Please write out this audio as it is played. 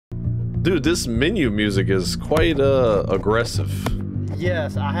Dude, this menu music is quite aggressive.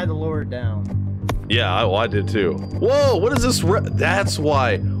 Yes, I had to lower it down. Yeah, I did too. Whoa, what is this? That's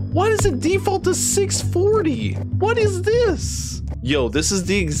why. Why does it default to 640? What is this? Yo, this is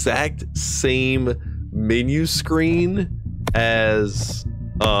the exact same menu screen as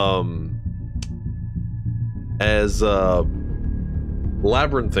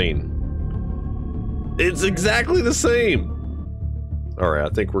Labyrinthine. It's exactly the same. All right, I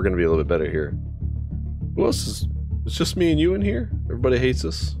think we're gonna be a little bit better here. Who else is? It's just me and you in here. Everybody hates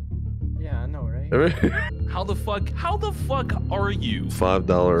us. Yeah, I know, right? How the fuck are you?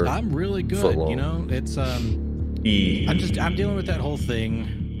 $5. I'm really good. You know, it's I'm dealing with that whole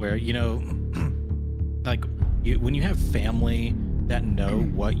thing where, you know, like when you have family that know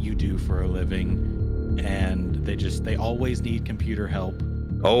what you do for a living and they always need computer help.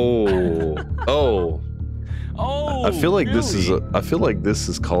 Oh. Oh, I feel like really? I feel like this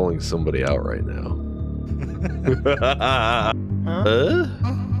is calling somebody out right now.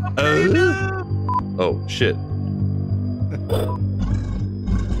 Oh shit.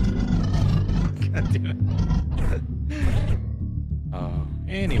 God damn it.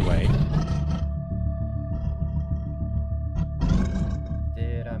 Anyway.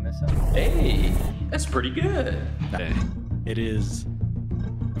 Did I miss something? Hey, that's pretty good. Okay. It is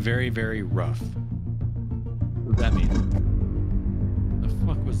very, very rough. What does that mean? The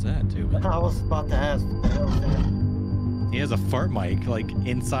fuck was that, Tubin? I was about to ask what the hell was that? He has a fart mic like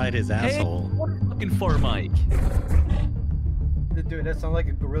inside his asshole. Hey, what a fucking fart mic. Dude, that sounds like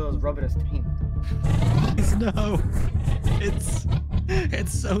a gorilla's rubbing his taint. No,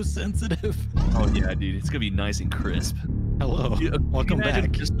 it's so sensitive. Oh yeah, dude, it's gonna be nice and crisp. Hello, welcome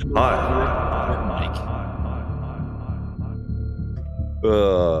back. Just the Hi.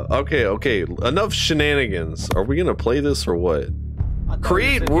 Okay, enough shenanigans. Are we gonna play this or what?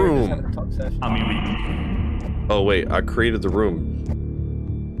 Create room. Oh wait, I created the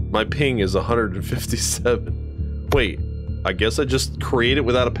room. My ping is 157. Wait, I guess I just created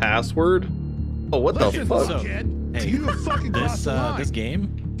without a password? Oh, what the fuck? So, hey, this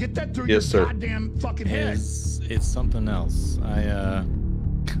game Get that through Yes, your sir. goddamn fucking head. it's something else. I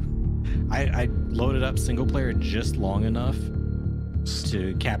loaded up single player just long enough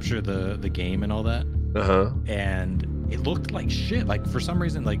to capture the game and all that. Uh-huh. And it looked like shit. Like for some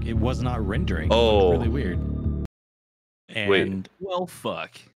reason, like it was not rendering. It Oh. looked really weird. And Wait. well,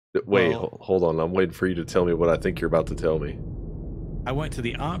 fuck. Wait, Well- hold on. I'm waiting for you to tell me what I think you're about to tell me. I went to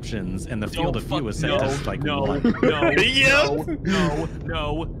the options and the field of view was set to like no, 1. Yep.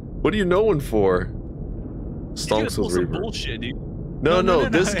 no. What are you knowing for? Stonks Pull was some reverb. bullshit, dude. No, No,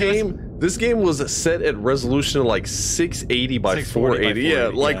 this game was set at resolution of like 680 by 640 by 480.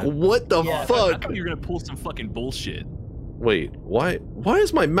 Yeah, 480, like yeah. what the Yeah. I fuck? thought you were gonna pull some fucking bullshit. Wait, why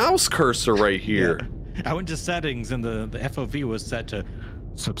is my mouse cursor right here? Yeah. I went to settings and the FOV was set to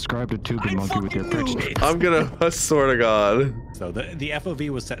subscribe to Tubin Monkey with your fucking picture. I swear to God. So the FOV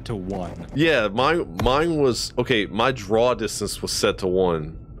was set to 1. Yeah, mine was okay. My draw distance was set to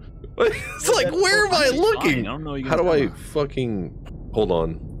 1. It's like, where am I It's fine. looking? I don't know. How do I fucking hold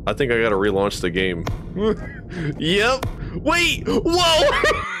on? I think I gotta relaunch the game. Yep. Wait. Whoa.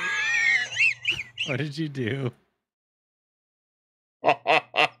 What did you do?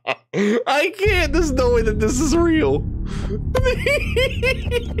 I can't. There's no way that this is real.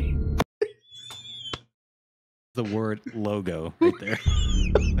 The word logo right there.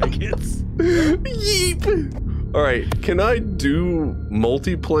 Like it's Yeep. All right. Can I do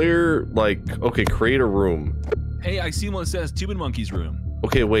multiplayer? Like, okay, create a room. Hey, I see one that says Tubin Monkey's room.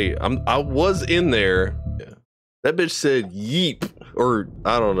 Okay, wait. I was in there. Yeah. That bitch said yeep, or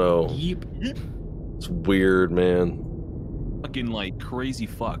I don't know. yeep. It's weird, man. Fucking like crazy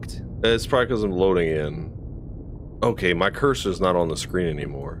fucked. It's probably because I'm loading in. Okay, my cursor's not on the screen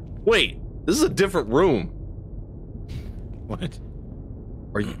anymore. Wait, this is a different room. What?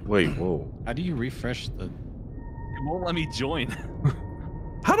 Are you? Wait, whoa. How do you refresh the? It won't let me join.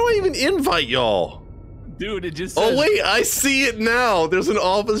 How do I even invite y'all? Dude, it just says, Oh wait, I see it now. There's an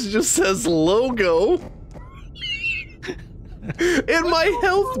office that just says logo. And my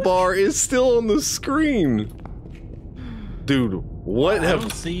health bar is still on the screen. Dude, what I have...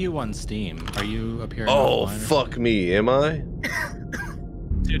 don't see you on Steam. Are you up here? Oh, online or fuck me. Am I?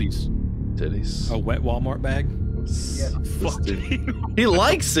 titties. Titties. something? A wet Walmart bag? Fuck you. He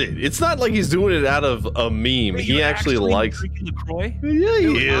likes it. It's not like he's doing it out of a meme. Wait, He you're actually likes it. drinking LaCroix? Yeah, he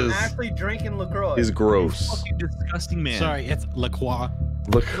Dude, I'm is. actually drinking LaCroix. He's gross. Fucking disgusting man. Sorry, it's La Croix.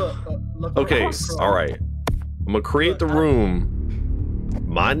 Look. Look, Okay, LaCroix. all right. I'm gonna create the room.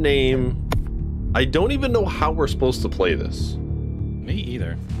 My name. I don't even know how we're supposed to play this. Me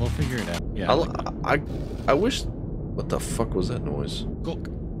either. We'll figure it out. Yeah. I wish. What the fuck was that noise? Gulk.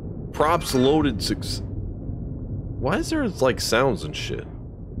 Props loaded 6. Why is there like sounds and shit?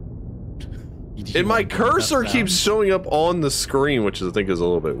 And my cursor keeps showing up on the screen, which I think is a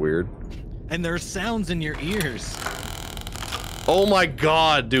little bit weird. And there's sounds in your ears. Oh my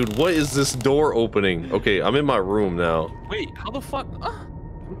god, dude, what is this door opening? Okay, I'm in my room now. Wait, how the fuck?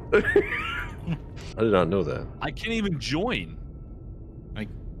 I did not know that. I can't even join. Like,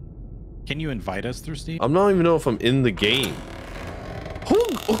 can you invite us through Steam? I'm not even know if I'm in the game. Who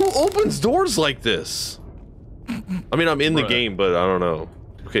opens doors like this? I mean, I'm in the game, but I don't know.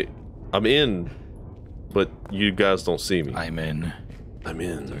 Okay, I'm in, but you guys don't see me. I'm in. I'm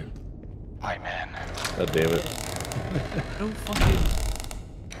in. I'm in. God damn it. No fucking.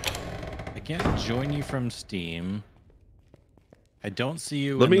 I can't join you from Steam. I don't see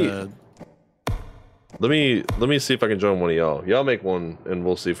you Let in me see if I can join one of y'all. Y'all make one, and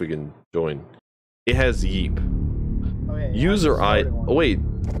we'll see if we can join. It has Yeep. Oh, yeah, User I. Oh wait.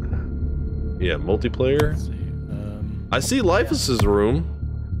 Yeah, multiplayer. Let's see. I see Lifeless's room,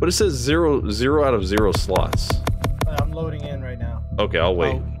 but it says 0 out of 0 slots. I'm loading in right now. Okay, I'll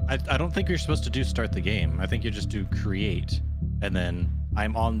wait. Oh, I don't think you're supposed to do start the game. I think you just do create, and then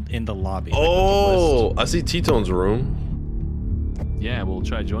I'm in the lobby. Oh, like I see T-Tone's room. Yeah, we'll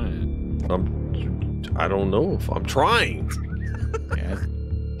try joining I don't know if I'm trying. Yeah,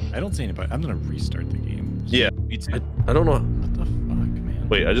 I don't see anybody. I'm gonna restart the game. Yeah, Me too. I don't know. What the fuck, man?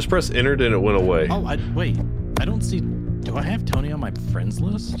 Wait, I just pressed entered and it went away. Oh, wait. I don't see. Do I have Tony on my friends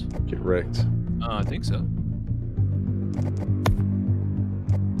list? Get wrecked. I think so.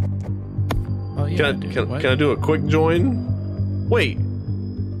 Oh yeah. Can I do a quick join? Wait.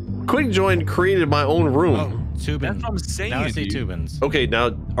 Quick join created my own room. Oh, Tubin. That's what I'm saying. Now I see dude. Tubin's. Okay, now,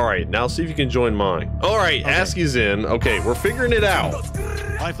 all right, now see if you can join mine. All right, Okay. Askey's in. Okay, we're figuring it out.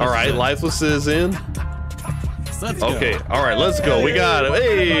 All right, Lifeless is in. Let's go. Okay, all right, let's go. We got it.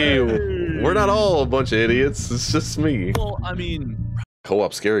 Hey, we're not all a bunch of idiots. It's just me. Well, I mean,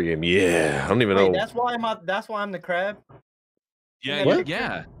 Co-op scary game. Yeah, I don't even Wait, know. that's why I'm the crab. yeah, What?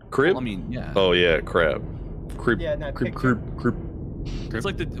 yeah. Crib? Well, I mean, yeah. Oh yeah, crab. Creep. Yeah, no, creep. creep. It's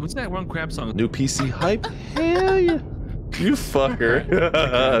like what's that one crab song? New PC hype. Hell yeah. You fucker.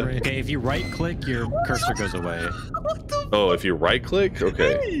 Okay, if you right click, your cursor goes away. Oh, if you right click,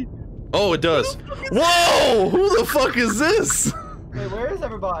 okay. Oh, it does. Whoa! Who the fuck is this? Wait, where is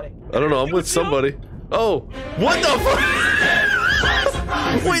everybody? I don't know. I'm with somebody. Oh, what the fuck?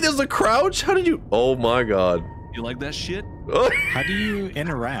 Wait, there's a crouch? How did you? Oh my god. You like that shit? How do you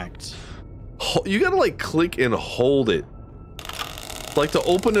interact? You gotta like click and hold it. Like to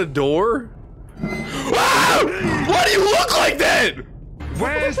open a door? Ah! Why do you look like that?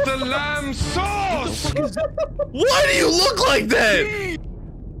 Where's the lamb sauce? Why do you look like that?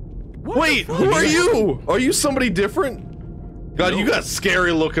 Wait, who are you? Are you somebody different? God, you got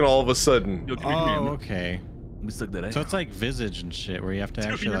scary looking all of a sudden. Yo, come Oh, here. okay. Let me stick that in. So it's like Visage and shit, where you have to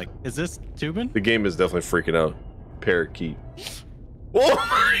actually like, is this Tubin? The game is definitely freaking out. Parakeet. Oh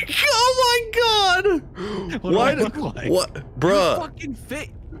my god! What do I look like? What? Your Bruh. fucking face.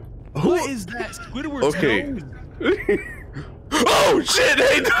 Who- What is that? Squidward's Okay. nose. Oh shit!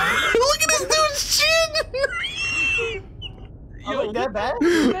 Hey, look at this dude's chin! I'm like that bad?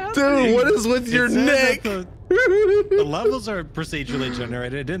 Dude, what is with your It said neck? that the levels are procedurally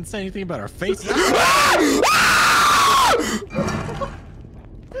generated. It didn't say anything about our faces.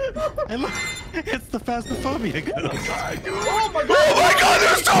 And look, it's the phasmophobia ghost. Oh my god! Oh my god,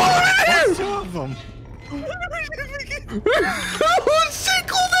 there's two Two of them. of them! Shit,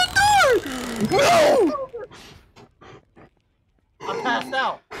 close that door! No! I'm passed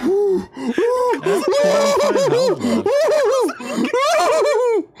out.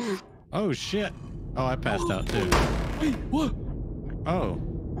 Oh shit. Oh, I passed out too. Wait, what? Oh.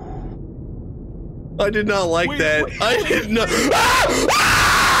 I did not like that. wait, I did not.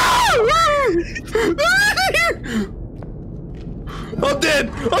 I'm dead.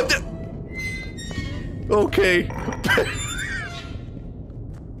 I'm dead. Okay.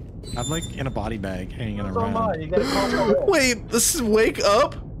 I'm like in a body bag hanging So am I. around. You gotta call the wall. Wait, this is wake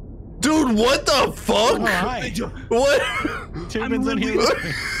up? Dude, what the fuck? Oh, hi. What? Tubin's in here.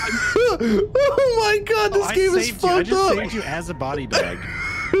 Oh my god, this I game is saved you. I fucked just up. saved you as a body bag.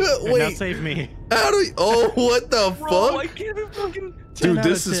 And now Wait, save me. how do we? Oh, what the Bro, I fuck? can't even fucking. 10 Dude, out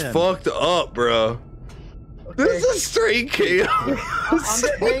this of is 10. fucked up, bro. Okay. This is straight chaos. I'm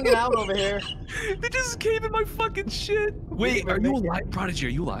just hanging out over here. They just came in my fucking shit. Wait, are you alive, Prodigy? Are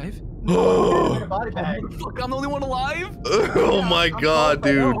you alive? I'm in a Oh body bag. Fuck, I'm the only one alive. my god,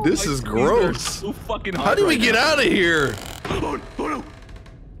 dude, this is gross. So fucking How do we get out of here? Oh no!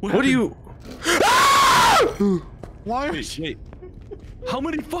 What are you? Why? Wait, wait. How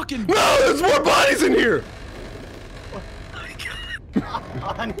many fucking? No, there's more bodies in here.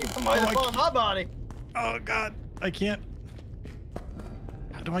 I need somebody to follow my body. Oh god, I can't.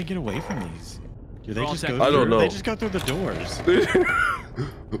 How do I get away from these? Do they They're all just go? technically- I don't through- know. They just go through the doors.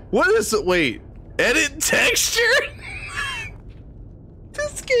 What is it? Wait, edit texture?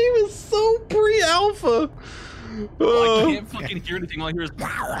 This game is so pre-alpha. Oh, I can't fucking hear anything. All I hear is.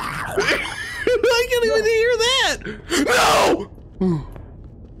 I can't even hear that. No!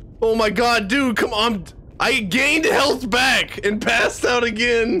 Oh my god, dude, come on. I gained health back and passed out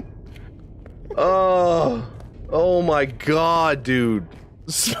again. Oh my god, dude.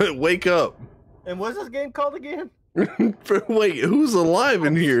 Wake up. And what's this game called again? Wait, who's alive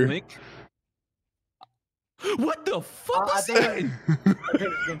in here? Snake? What the fuck I was think that? I think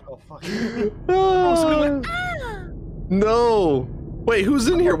this game called fucking. Ah, no. Wait, who's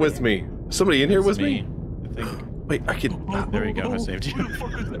in here with me? Somebody in here with me? I think. Wait, I can. There you go. I saved you.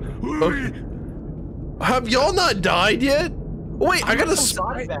 Okay. Have y'all not died yet? Wait, I got a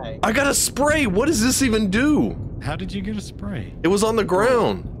Body bag. I got a spray. What does this even do? How did you get a spray? It was on the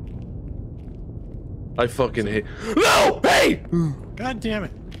ground. I fucking hate. No! Hey! God damn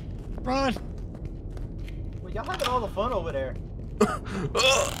it! Run! Well, y'all having all the fun over there.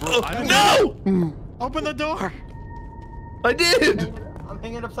 No! Open the door! I did! I'm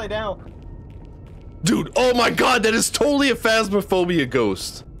hanging upside down. Dude, oh my god, that is totally a phasmophobia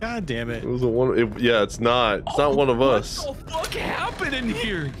ghost. God damn it! It was a one. Yeah, it's not. It's not one of us. What the fuck happened in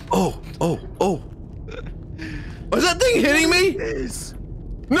here? Oh. Was that thing hitting me? I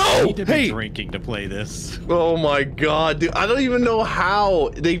No! need to be Hey! drinking to play this. Oh my god, dude. I don't even know how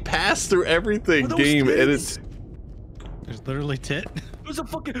they pass through everything What are those game and things? it's. There's literally tit. There's a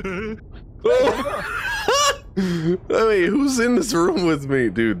fucking. Oh. Wait, who's in this room with me,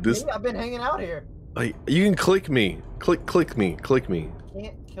 dude? This. I've been hanging out here. Like, you can click me. Click me.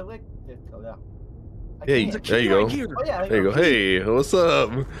 Can't kill it. Oh, yeah. I Hey, can't. there you go. Right here. Oh, yeah, There you go. Hey, what's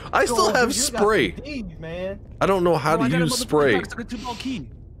up? I still Oh, have dude, you got spray. some D's, man. I don't know how Oh, I to got a use motherfucking spray. box, I got a 2-ball key.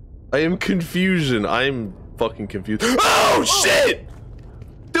 I am confusion. I'm fucking confused. Oh shit!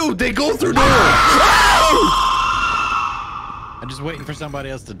 Dude, they go through doors. Oh! I'm just waiting for somebody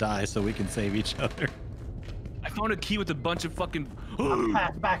else to die so we can save each other. I found a key with a bunch of fucking.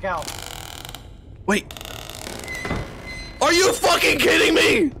 Pass back out. Wait. Are you fucking kidding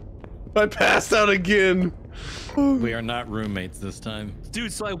me? I passed out again. We are not roommates this time.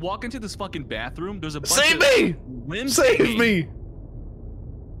 Dude, so I walk into this fucking bathroom. There's a bunch Save of me! limbs Save hanging. me!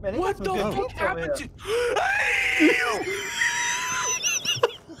 Man, they What got the some good fuck beats over happened here. to?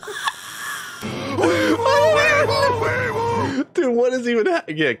 Dude, what is even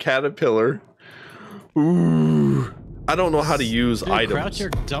yeah, caterpillar. Ooh. I don't know how to use Dude, items. crouch your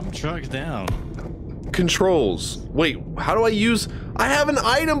dump truck down. Controls. Wait, how do I use? I have an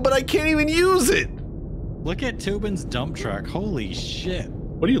item, but I can't even use it. Look at Tubin's dump truck. Holy shit.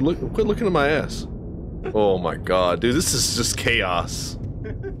 What are you looking? Quit looking at my ass. Oh my god, dude, this is just chaos.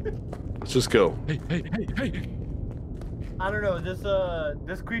 Let's just go. Hey. I don't know.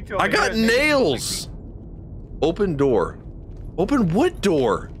 This creature. I over got here is making- nails. Open door. Open what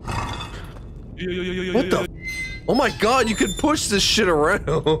door? What the? Oh my god, you can push this shit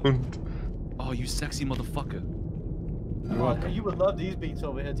around. Oh, you sexy motherfucker. Oh, you would love these beats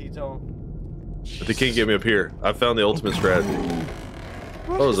over here, T-Tone. But they can't get me up here. I found the ultimate strategy.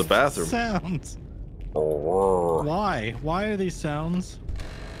 What Oh, there's a is bathroom. Sounds. Why Why? Why are these sounds?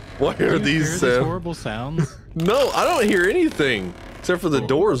 are Do you these hear sounds? horrible sounds? No, I don't hear anything except for the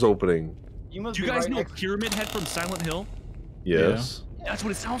doors opening. You must Do you be guys right know next- Pyramid Head from Silent Hill? Yes. That's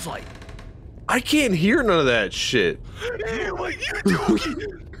what it sounds like. I can't hear none of that shit. Hey, what you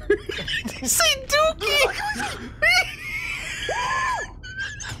dookie? Did you say dookie?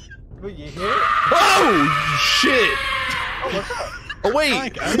 Wait, you hear it? Oh shit! Oh, what's up? Oh wait!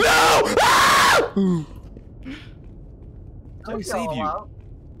 Mike, No! Ah! Let me Took y'all save a you. while.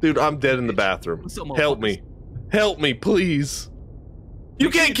 Dude, I'm dead in the bathroom. What's up, Help me. Help me, please. You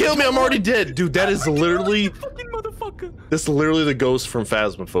can't kill me, I'm already dead. Dude, that is literally Fucking motherfucker. that's literally the ghost from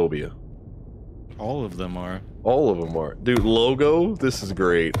Phasmophobia. All of them are. All of them are. Dude, logo, this is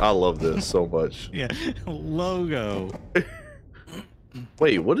great. I love this so much. Yeah. Logo.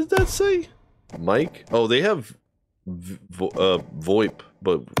 Wait, what did that say? Mike? Oh, they have VoIP,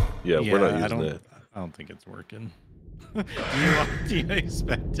 but yeah, we're not using that. I don't think it's working. do you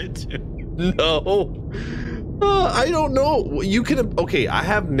expect it to? No. I don't know. You can. Okay, I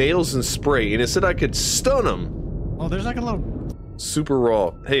have nails and spray, and it said I could stun them. Oh, there's like a little. Super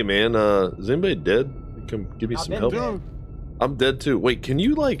raw. Hey, man, is anybody dead? Come give me I've some been help. dead. I'm dead too. Wait, can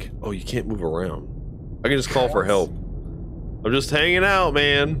you like? Oh, you can't move around. I can just call for help. I'm just hanging out,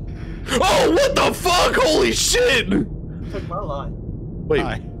 man. Oh, what the fuck? Holy shit! Took my line. Wait,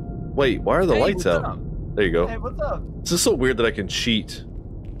 Hi. wait. Why are the lights out? Up? There you go. Hey, what's up? This is so weird that I can cheat.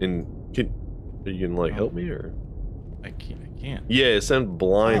 And you can like help me or? I can't. Yeah, send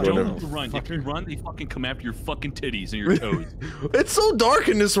blind. Don't whenever. have to run. If you run, they fucking come after your fucking titties and your toes. It's so dark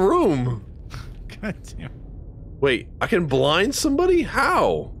in this room. God damn. Wait, I can blind somebody?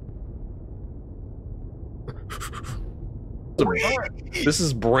 How? This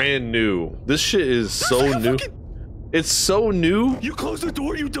is brand new. This shit is so new. It's so new. You close the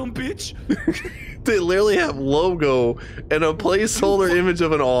door, you dumb bitch. They literally have logo and a placeholder image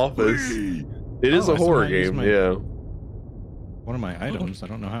of an office. It is a horror game, yeah. One of my items. I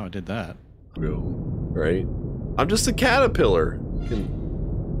don't know how I did that. Right? I'm just a caterpillar.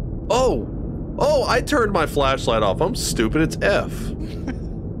 Oh! Oh, I turned my flashlight off. I'm stupid. It's F.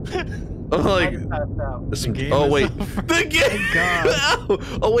 I'm like, oh wait, the game.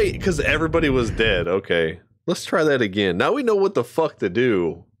 Oh wait, because everybody was dead. Okay, let's try that again. Now we know what the fuck to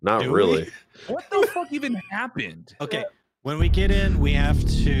do. Not really. What the fuck even happened? Okay, when we get in, we have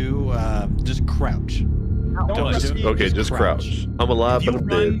to just crouch. Okay, just crouch. I'm alive, but I'm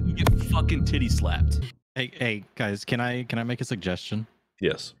dead. You get fucking titty slapped. Hey guys, can I make a suggestion?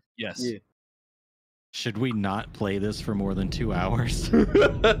 Yes. Yes. Yeah. Should we not play this for more than 2 hours?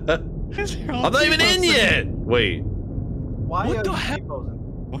 I'm not even in yet. Wait. Why What are the you heck? T-posing?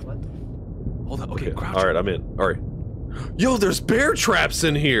 What? Hold on. Okay, crouch. All right, I'm in. All right. Yo, there's bear traps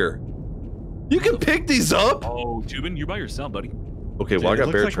in here. You can pick these up. Oh, Tubin, you're by yourself, buddy. Okay, Dude, well I it got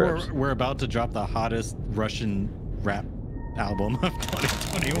looks bear like traps. we're about to drop the hottest Russian rap album of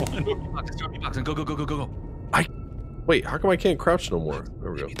 2021. Boxing. Go. Wait, how come I can't crouch no more?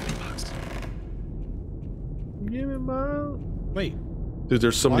 There we go. Give me my... Wait, Dude,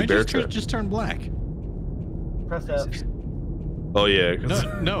 there's so many bear traps. just turn black. Press F. Oh yeah. 'cause-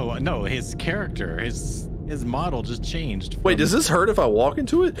 No, his character, his model just changed. Wait, does this hurt if I walk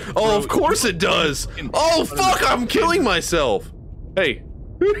into it? Oh, Bro, of course it does. Oh fuck, I'm killing myself. Hey.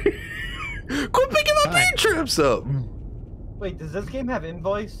 Quit picking my bear traps up. Wait, does this game have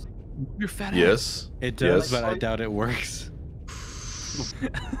invoice? You're fat. Yes. It does, Yes. but I doubt it works.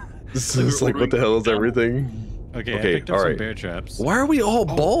 This is like, what the hell is everything? Okay, I Okay, picked up all some right. bear traps. Why are we all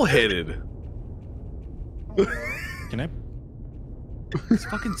ball-headed? Can I? This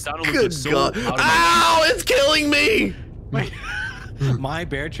fucking sound Good looks so God. out of my Ow, it's killing me. Wait, my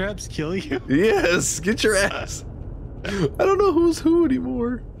bear traps kill you? Yes, get your ass. I don't know who's who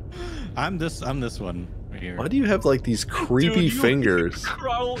anymore. I'm this one right here. Why do you have like these creepy Dude, you fingers?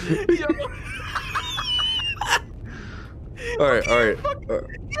 Crawl. All right.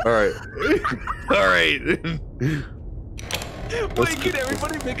 Wait, can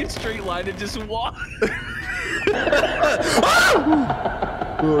everybody make a straight line and just walk?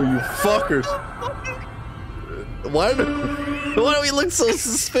 Oh, you fuckers! Why do we look so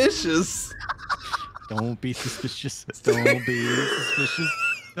suspicious? Don't be suspicious. Don't be suspicious.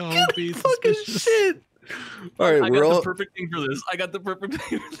 Don't be Fucking suspicious. shit! All right, I we're got all. the perfect thing for this.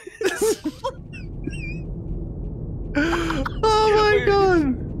 Oh my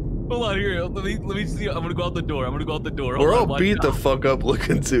god! Hold on here. Let me see. I'm gonna go out the door. We're all beat the fuck up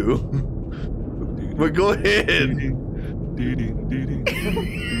looking too. But go ahead.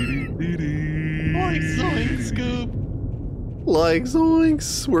 Like Zoink Scoop. Like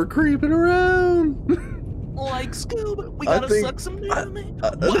zoinks, we're creeping around. Like Scoob. We I gotta think- suck some damage.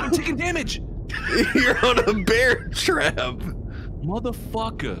 What? I'm taking damage. You're on a bear trap.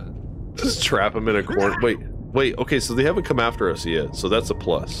 Motherfucker. Just trap him in a corner. Wait. Okay, so they haven't come after us yet, so that's a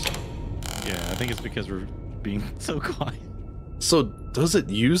plus. Yeah, I think it's because we're being so quiet. So does it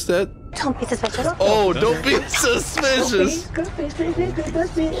use that? Don't be suspicious. Oh, don't be suspicious. Don't be suspicious.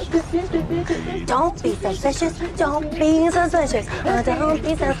 Don't be suspicious. Don't be suspicious.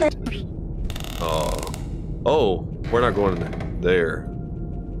 Oh, we're not going in there.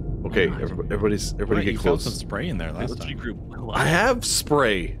 Okay, everybody Wait, get you found some close. spray in there last Let's time. regroup. I have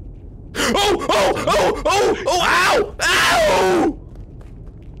spray. Oh! Ow!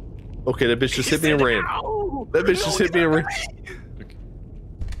 Okay, that bitch just hit me and ran. That bitch just hit me and ran.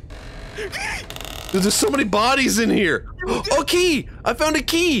 Dude, there's so many bodies in here. Oh, key! I found a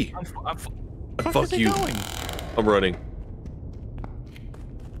key. Fuck you. Going? I'm running.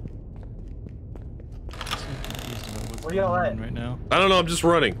 Where y'all at? Right now. I don't know. I'm just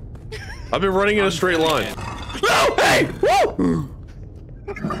running. I've been running in a straight line. No! Hey! Woo!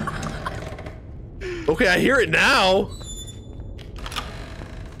 Okay, I hear it now.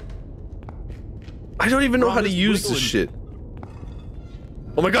 I don't even know how to use this shit.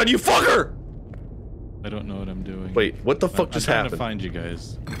 Oh my god, you fucker! I don't know what I'm doing. Wait, what the fuck just happened? I'm trying to find you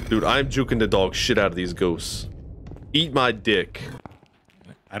guys. Dude, I'm juking the dog shit out of these ghosts. Eat my dick.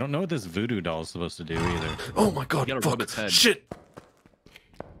 I don't know what this voodoo doll is supposed to do either. Oh my god, You gotta fuck. rub its head. Shit.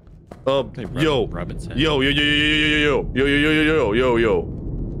 Rub its head. Yo. Yes.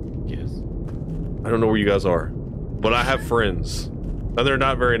 I don't know where you guys are, but I have friends, and they're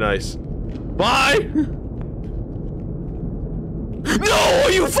not very nice. Bye! No,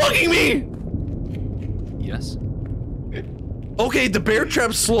 are you fucking me? Yes. Okay, the bear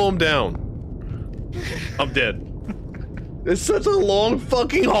traps slow him down. I'm dead. It's such a long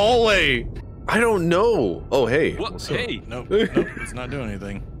fucking hallway. I don't know. Oh, hey. What? Hey. Nope, it's not doing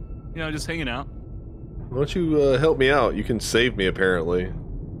anything. You know, just hanging out. Why don't you help me out? You can save me, apparently.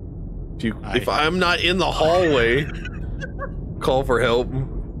 If I'm not in the hallway, call for help.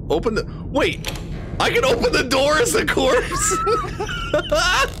 Open the... Wait! I can open the door as a corpse?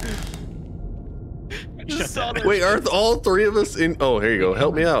 Wait, aren't all three of us in... Oh, here you go.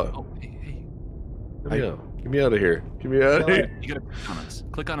 Help me out. Oh, hey. Help me out. Get me out of here. Get me out of here. You gotta click on us.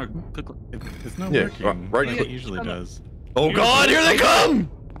 Click on our... Click. It's not Yeah, working. right It click. usually does. Oh god, here they come!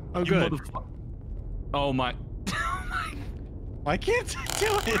 Oh, You good. motherfucker. Oh my... I can't do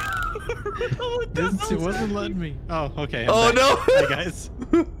it. It wasn't letting me. Oh, okay. Oh no! Hi, guys.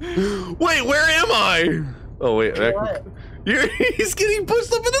 Wait, where am I? Oh wait, he's getting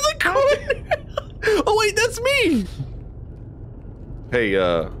pushed up into the corner. Oh wait, that's me. Hey,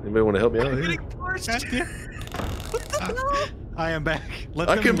 anybody want to help me out here? I am back. Let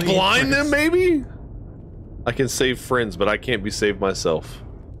I them can leave blind them, first. maybe. I can save friends, but I can't be saved myself.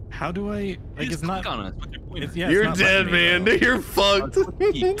 How do I? Like, Just it's not. click on us with your pointer. Yeah, it's You're not dead, letting me, man. though. You're fucked.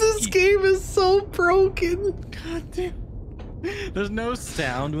 This game is so broken. God damn. There's no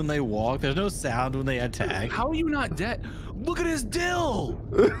sound when they walk. There's no sound when they attack. How are you not dead? Look at his dill!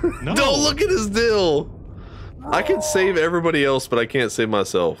 No. Don't look at his dill. I can save everybody else, but I can't save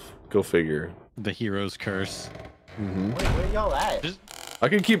myself. Go figure. The hero's curse. Wait, where y'all at? I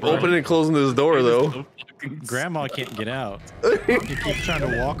can keep opening and closing this door, though. Grandma can't get out. He keeps trying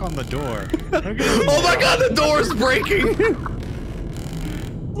to walk on the door. Oh my god, the door's breaking!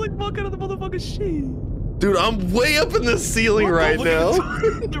 It's like walking on the motherfucking sheet. Dude, I'm way up in the ceiling right now.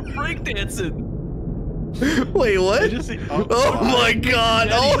 They're breakdancing. Wait, what? Oh my god!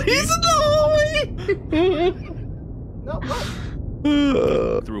 Oh, he's in the hallway! No,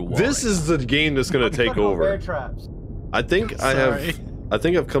 what? Through a wall This is the game that's gonna take Bear over. traps. I think I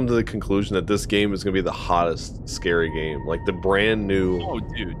think I've come to the conclusion that this game is gonna be the hottest scary game. Like the brand new. Oh,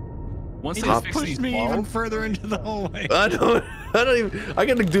 dude. Once He they just fix pushed these me even walls, further into the hallway. I don't even. I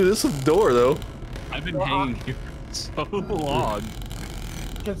gotta do this with the door though. I've been hanging here so long.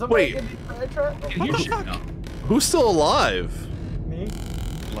 Can somebody Wait. get these bear traps? Can hear shit now. Who's still alive? Me?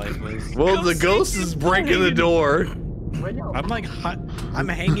 Lifeless. Well, the ghost is breaking the door. Where y'all? I'm like, I'm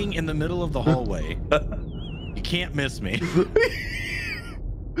hanging in the middle of the hallway. You can't miss me.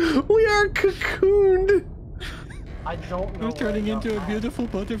 We are cocooned. I don't know. I'm turning where into y'all a at. beautiful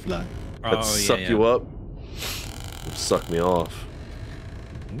butterfly. That suck you up. Suck me off.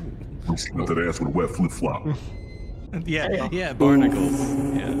 With that ass with a wet flip flop. Yeah, barnacles.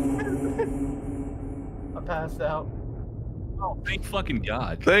 Yeah. I passed out. Oh, thank fucking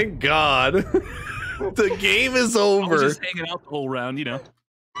God. Thank God. The game is I was over. just hanging out the whole round, you know.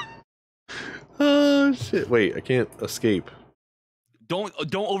 Oh shit! Wait, I can't escape. Don't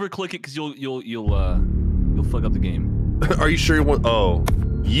overclick it because you'll fuck up the game. Are you sure you want? Oh,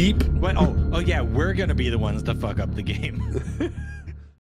 yeep. Wait, oh yeah, we're gonna be the ones to fuck up the game.